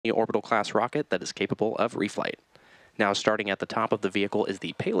orbital class rocket that is capable of reflight. Now, starting at the top of the vehicle is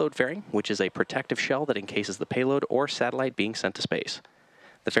the payload fairing, which is a protective shell that encases the payload or satellite being sent to space.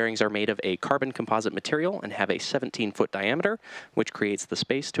 The fairings are made of a carbon composite material and have a 17-foot diameter, which creates the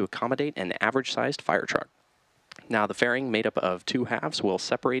space to accommodate an average-sized fire truck. Now, the fairing, made up of two halves, will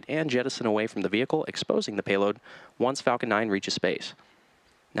separate and jettison away from the vehicle, exposing the payload once Falcon 9 reaches space.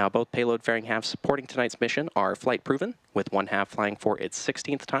 Now, both payload fairing halves supporting tonight's mission are flight-proven, with one half flying for its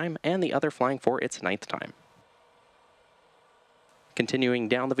 16th time and the other flying for its 9th time. Continuing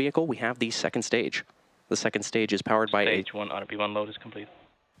down the vehicle, we have the second stage. The second stage is powered by Stage 1 RP1 load is complete.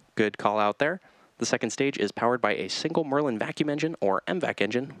 Good call out there. The second stage is powered by a single Merlin vacuum engine, or MVAC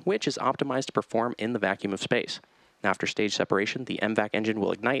engine, which is optimized to perform in the vacuum of space. After stage separation, the MVAC engine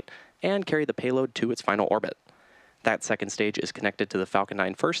will ignite and carry the payload to its final orbit. That second stage is connected to the Falcon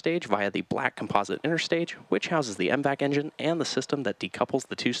 9 first stage via the black composite interstage, which houses the MVAC engine and the system that decouples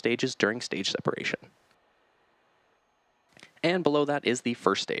the two stages during stage separation. And below that is the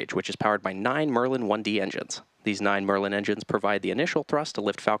first stage, which is powered by 9 Merlin 1D engines. These 9 Merlin engines provide the initial thrust to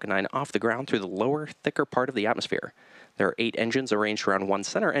lift Falcon 9 off the ground through the lower, thicker part of the atmosphere. There are 8 engines arranged around one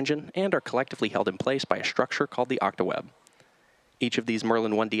center engine and are collectively held in place by a structure called the octaweb. Each of these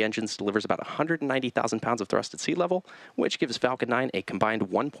Merlin 1D engines delivers about 190,000 pounds of thrust at sea level, which gives Falcon 9 a combined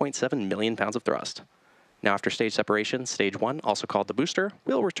 1.7 million pounds of thrust. Now, after stage separation, stage 1, also called the booster,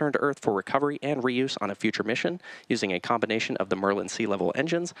 will return to Earth for recovery and reuse on a future mission using a combination of the Merlin sea-level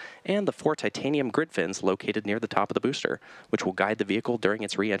engines and the 4 titanium grid fins located near the top of the booster, which will guide the vehicle during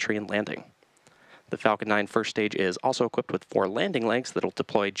its re-entry and landing. The Falcon 9 first stage is also equipped with 4 landing legs that will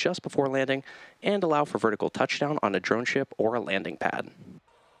deploy just before landing and allow for vertical touchdown on a drone ship or a landing pad.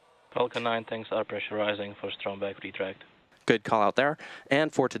 Falcon 9 tanks are pressurizing for strong back retract. Good call out there.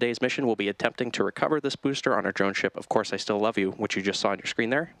 And for today's mission, we'll be attempting to recover this booster on our drone ship, Of Course I Still Love You, which you just saw on your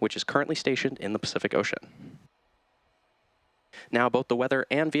screen there, which is currently stationed in the Pacific Ocean. Now, both the weather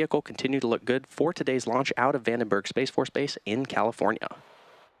and vehicle continue to look good for today's launch out of Vandenberg Space Force Base in California.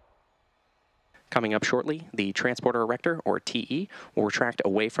 Coming up shortly, the Transporter Erector, or TE, will retract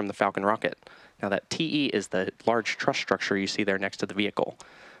away from the Falcon rocket. Now, that TE is the large truss structure you see there next to the vehicle.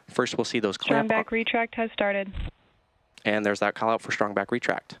 First, we'll see those clamp... Strong back retract has started. And there's that call out for strong back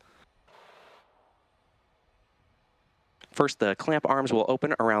retract. First, the clamp arms will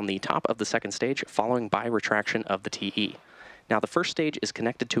open around the top of the second stage, following by retraction of the TE. Now, the first stage is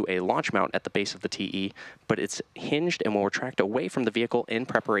connected to a launch mount at the base of the TE, but it's hinged and will retract away from the vehicle in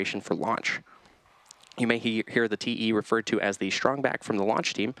preparation for launch. You may hear the TE referred to as the strong back from the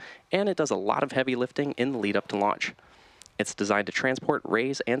launch team, and it does a lot of heavy lifting in the lead up to launch. It's designed to transport,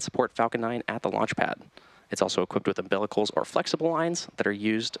 raise, and support Falcon 9 at the launch pad. It's also equipped with umbilicals or flexible lines that are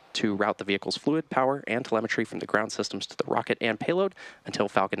used to route the vehicle's fluid, power, and telemetry from the ground systems to the rocket and payload until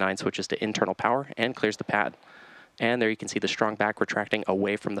Falcon 9 switches to internal power and clears the pad. And there you can see the strong back retracting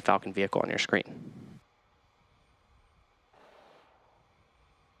away from the Falcon vehicle on your screen.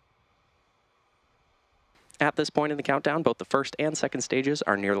 At this point in the countdown, both the first and second stages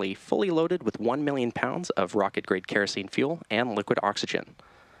are nearly fully loaded with 1 million pounds of rocket-grade kerosene fuel and liquid oxygen.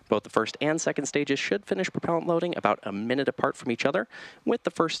 Both the first and second stages should finish propellant loading about a minute apart from each other, with the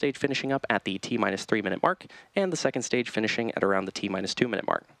first stage finishing up at the T-3 minute mark, and the second stage finishing at around the T-2 minute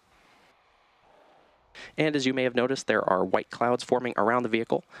mark. And as you may have noticed, there are white clouds forming around the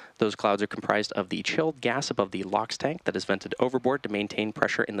vehicle. Those clouds are comprised of the chilled gas above the LOX tank that is vented overboard to maintain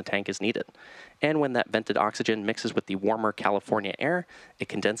pressure in the tank as needed. And when that vented oxygen mixes with the warmer California air, it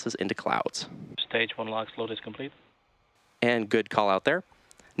condenses into clouds. Stage 1 LOX load is complete. And good call out there.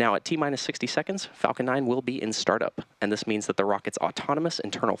 Now, at T-minus 60 seconds, Falcon 9 will be in startup, and this means that the rocket's autonomous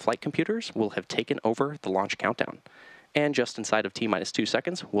internal flight computers will have taken over the launch countdown. And just inside of T-minus 2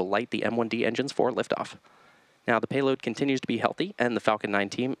 seconds, we'll light the M1D engines for liftoff. Now, the payload continues to be healthy, and the Falcon 9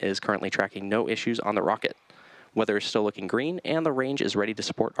 team is currently tracking no issues on the rocket. Weather is still looking green, and the range is ready to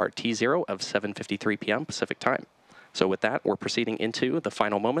support our T0 of 7:53 p.m. Pacific time. So with that, we're proceeding into the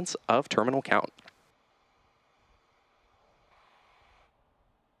final moments of terminal count.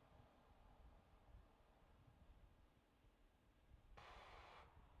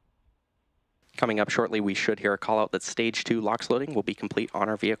 Coming up shortly, we should hear a call out that Stage 2 LOX loading will be complete on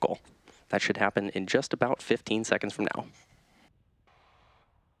our vehicle. That should happen in just about 15 seconds from now.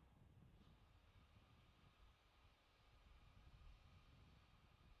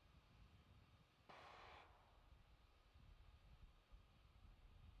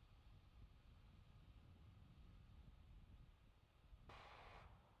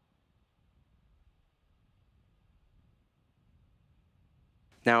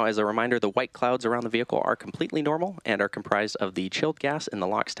 Now, as a reminder, the white clouds around the vehicle are completely normal and are comprised of the chilled gas in the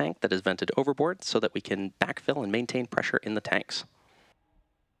LOX tank that is vented overboard so that we can backfill and maintain pressure in the tanks.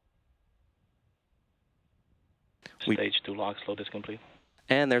 Stage 2 LOX load is complete.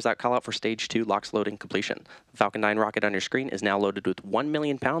 And there's that call out for Stage 2 LOX loading completion. The Falcon 9 rocket on your screen is now loaded with 1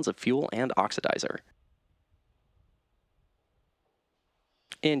 million pounds of fuel and oxidizer.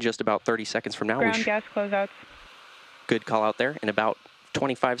 In just about 30 seconds from now, ground gas closeouts. Good call out there. In about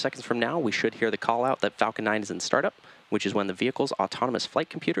 25 seconds from now, we should hear the call out that Falcon 9 is in startup, which is when the vehicle's autonomous flight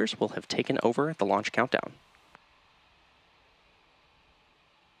computers will have taken over the launch countdown.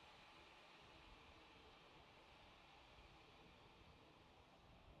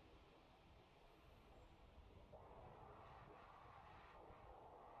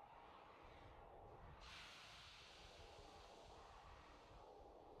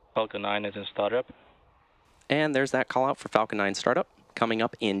 Falcon 9 is in startup. And there's that call out for Falcon 9 startup. Coming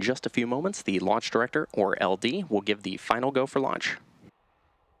up in just a few moments, the launch director, or LD, will give the final go for launch.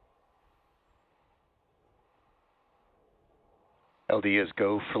 LD is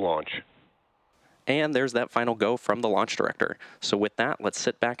go for launch. And there's that final go from the launch director. So with that, let's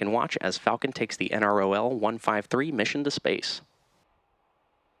sit back and watch as Falcon takes the NROL 153 mission to space.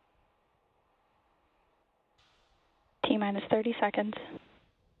 T-minus 30 seconds.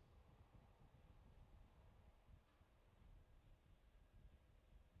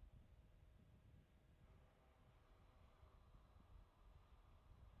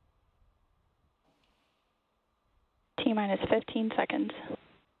 T-minus 15 seconds.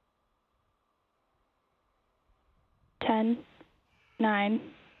 10, 9,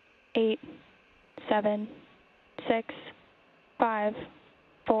 8, 7, 6, 5,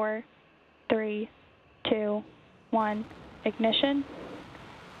 4, 3, 2, 1. Ignition.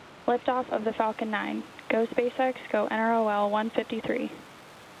 Liftoff of the Falcon 9. Go SpaceX, go NROL 153.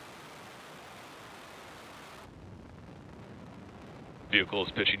 Vehicle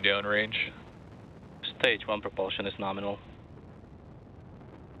is pitching downrange. Stage 1 propulsion is nominal.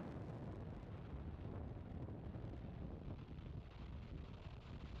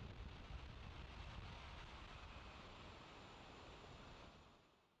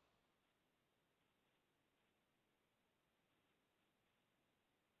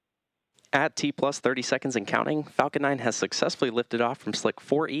 At T plus 30 seconds and counting, Falcon 9 has successfully lifted off from Slick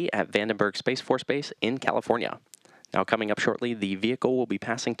 4E at Vandenberg Space Force Base in California. Now coming up shortly, the vehicle will be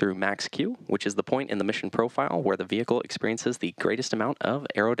passing through max Q, which is the point in the mission profile where the vehicle experiences the greatest amount of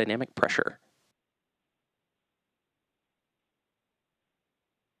aerodynamic pressure.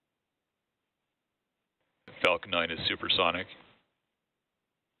 Falcon 9 is supersonic.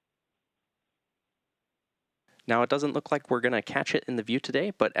 Now, it doesn't look like we're going to catch it in the view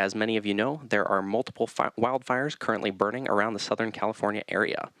today, but as many of you know, there are multiple wildfires currently burning around the Southern California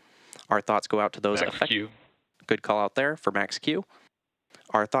area. Our thoughts go out to those affected. Good call out there for Max Q.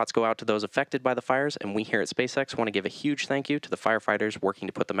 Our thoughts go out to those affected by the fires, and we here at SpaceX want to give a huge thank you to the firefighters working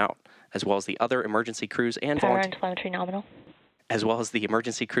to put them out, as well as the other emergency crews and volunteers. Telemetry nominal. As well as the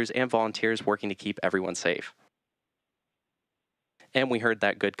emergency crews and volunteers working to keep everyone safe. And we heard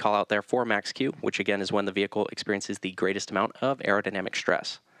that good call out there for Max Q, which again is when the vehicle experiences the greatest amount of aerodynamic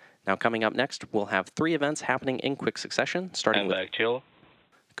stress. Now coming up next, we'll have 3 events happening in quick succession, starting with... chill.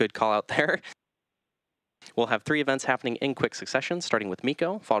 Good call out there. We'll have 3 events happening in quick succession, starting with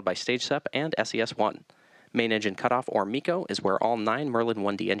MECO, followed by Stage SEP and SES-1. Main engine cutoff, or MECO, is where all 9 Merlin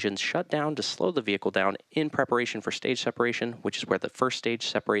 1D engines shut down to slow the vehicle down in preparation for stage separation, which is where the first stage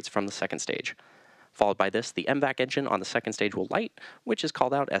separates from the second stage. Followed by this, the MVAC engine on the second stage will light, which is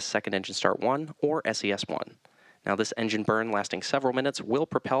called out as Second Engine Start 1 or SES-1. Now this engine burn lasting several minutes will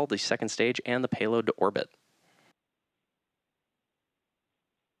propel the second stage and the payload to orbit.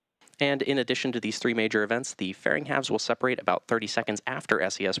 And in addition to these 3 major events, the fairing halves will separate about 30 seconds after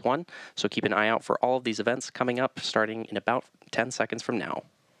SES-1, so keep an eye out for all of these events coming up starting in about 10 seconds from now.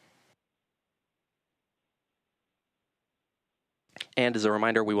 And as a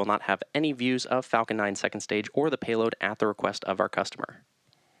reminder, we will not have any views of Falcon 9 second stage or the payload at the request of our customer.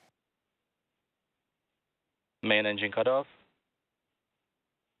 Main engine cutoff.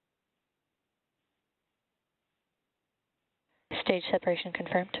 Stage separation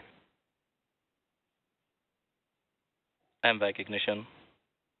confirmed. MVAC ignition.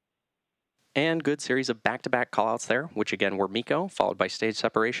 And good series of back-to-back callouts there, which again were MECO, followed by stage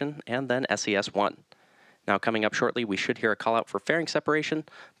separation, and then SES-1. Now coming up shortly, we should hear a call out for fairing separation,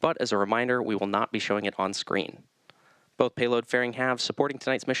 but as a reminder, we will not be showing it on screen. Both payload fairing halves supporting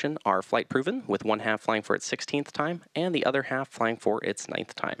tonight's mission are flight proven, with one half flying for its 16th time and the other half flying for its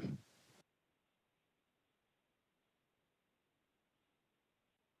 9th time.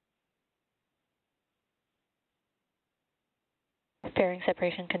 Fairing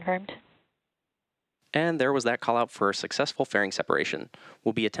separation confirmed. And there was that call out for successful fairing separation.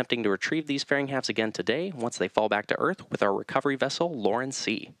 We'll be attempting to retrieve these fairing halves again today once they fall back to Earth with our recovery vessel, Lawrence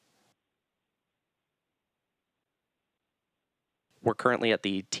C. We're currently at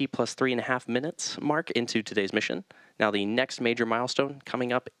the T plus 3.5 minutes mark into today's mission. Now the next major milestone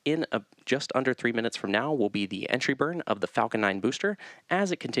coming up in just under 3 minutes from now will be the entry burn of the Falcon 9 booster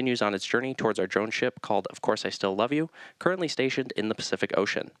as it continues on its journey towards our drone ship called Of Course I Still Love You, currently stationed in the Pacific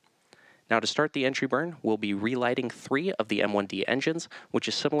Ocean. Now to start the entry burn, we'll be relighting 3 of the M1D engines, which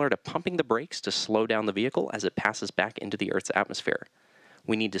is similar to pumping the brakes to slow down the vehicle as it passes back into the Earth's atmosphere.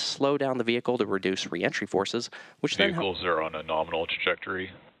 We need to slow down the vehicle to reduce re-entry forces, which Vehicles are on a nominal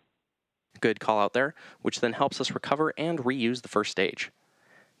trajectory. Good call out there, which then helps us recover and reuse the first stage.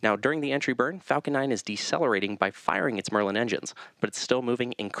 Now, during the entry burn, Falcon 9 is decelerating by firing its Merlin engines, but it's still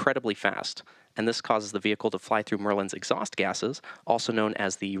moving incredibly fast, and this causes the vehicle to fly through Merlin's exhaust gases, also known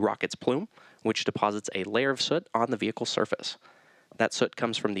as the rocket's plume, which deposits a layer of soot on the vehicle's surface. That soot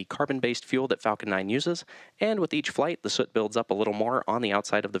comes from the carbon-based fuel that Falcon 9 uses, and with each flight, the soot builds up a little more on the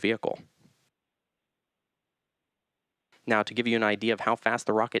outside of the vehicle. Now, to give you an idea of how fast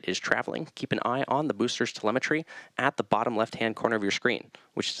the rocket is traveling, keep an eye on the booster's telemetry at the bottom left-hand corner of your screen,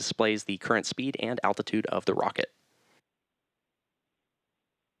 which displays the current speed and altitude of the rocket.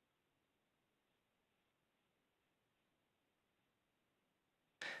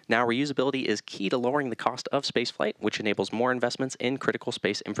 Now, reusability is key to lowering the cost of spaceflight, which enables more investments in critical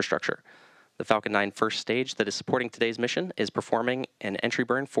space infrastructure. The Falcon 9 first stage that is supporting today's mission is performing an entry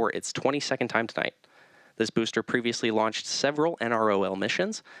burn for its 22nd time tonight. This booster previously launched several NROL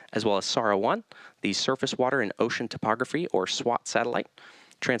missions, as well as SARA-1, the Surface Water and Ocean Topography, or SWOT satellite,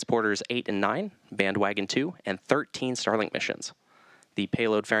 Transporters 8 and 9, Bandwagon 2, and 13 Starlink missions. The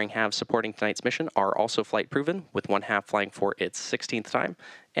payload fairing halves supporting tonight's mission are also flight proven, with one half flying for its 16th time,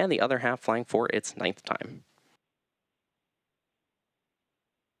 and the other half flying for its 9th time.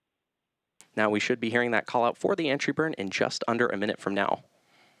 Now we should be hearing that call out for the entry burn in just under a minute from now.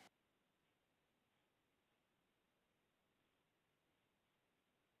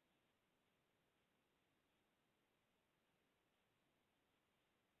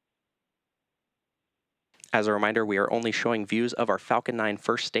 As a reminder, we are only showing views of our Falcon 9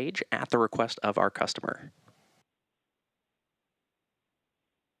 first stage at the request of our customer.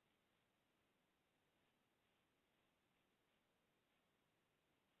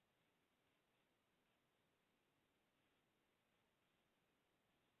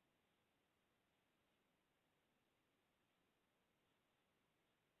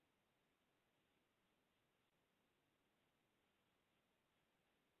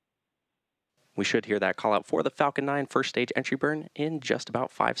 We should hear that call out for the Falcon 9 first stage entry burn in just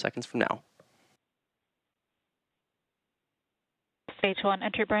about 5 seconds from now. Stage 1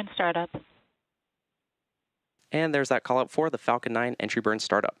 entry burn startup. And there's that call out for the Falcon 9 entry burn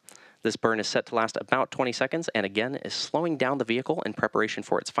startup. This burn is set to last about 20 seconds and again is slowing down the vehicle in preparation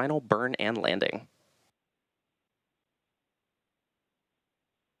for its final burn and landing.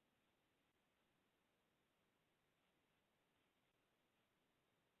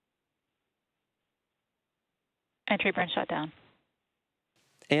 Entry burn shut down.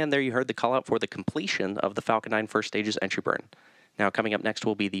 And there you heard the call out for the completion of the Falcon 9 first stage's entry burn. Now coming up next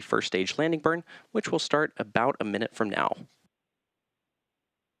will be the first stage landing burn, which will start about a minute from now.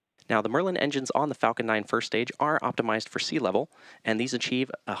 Now the Merlin engines on the Falcon 9 first stage are optimized for sea level, and these achieve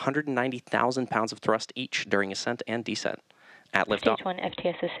 190,000 pounds of thrust each during ascent and descent. At liftoff, Stage 1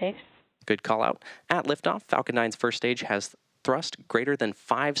 FTS is safe. good call out. At liftoff, Falcon 9's first stage has thrust greater than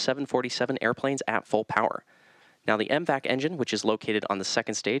 5 747 airplanes at full power. Now the MVAC engine, which is located on the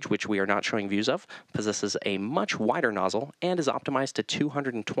second stage, which we are not showing views of, possesses a much wider nozzle and is optimized to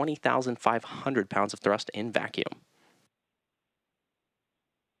 220,500 pounds of thrust in vacuum.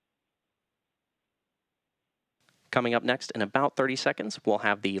 Coming up next in about 30 seconds, we'll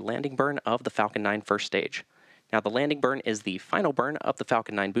have the landing burn of the Falcon 9 first stage. Now the landing burn is the final burn of the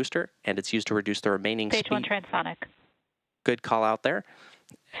Falcon 9 booster, and it's used to reduce the remaining Stage speed. 1 transonic. Good call out there.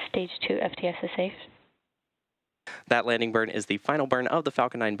 Stage 2 FTS is safe. That landing burn is the final burn of the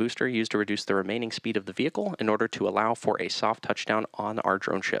Falcon 9 booster used to reduce the remaining speed of the vehicle in order to allow for a soft touchdown on our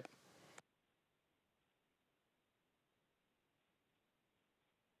drone ship.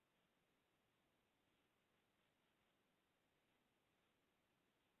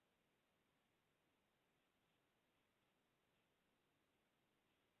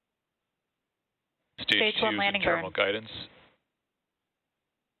 Stage 1 2 landing terminal burn. guidance.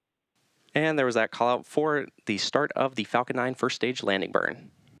 And there was that call out for the start of the Falcon 9 first stage landing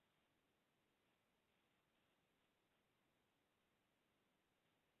burn.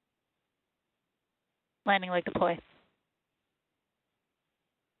 Landing leg deploy.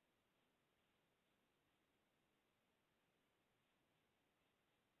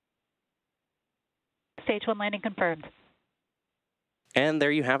 Stage 1 landing confirmed. And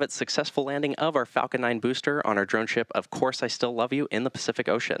there you have it, successful landing of our Falcon 9 booster on our drone ship, Of Course I Still Love You, in the Pacific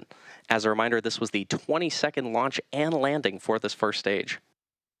Ocean. As a reminder, this was the 22nd launch and landing for this first stage.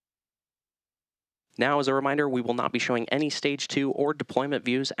 Now, as a reminder, we will not be showing any Stage 2 or deployment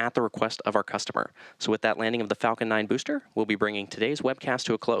views at the request of our customer. So with that landing of the Falcon 9 booster, we'll be bringing today's webcast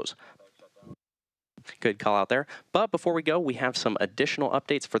to a close. Good call out there. But before we go, we have some additional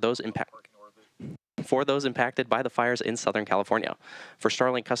updates for those impacted by the fires in Southern California. For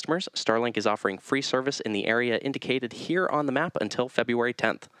Starlink customers, Starlink is offering free service in the area indicated here on the map until February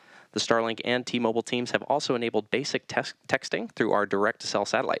 10th. The Starlink and T-Mobile teams have also enabled basic texting through our direct-to-cell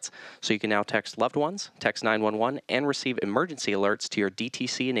satellites, so you can now text loved ones, text 911, and receive emergency alerts to your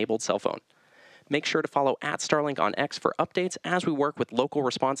DTC-enabled cell phone. Make sure to follow @Starlink on X for updates as we work with local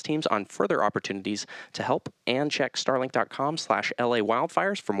response teams on further opportunities to help, and check starlink.com/LA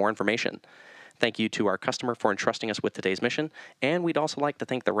wildfires for more information. Thank you to our customer for entrusting us with today's mission, and we'd also like to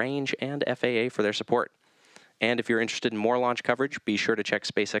thank the Range and FAA for their support. And if you're interested in more launch coverage, be sure to check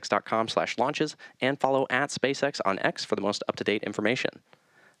spacex.com/launches and follow @SpaceX on X for the most up-to-date information.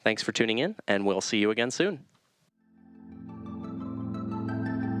 Thanks for tuning in, and we'll see you again soon.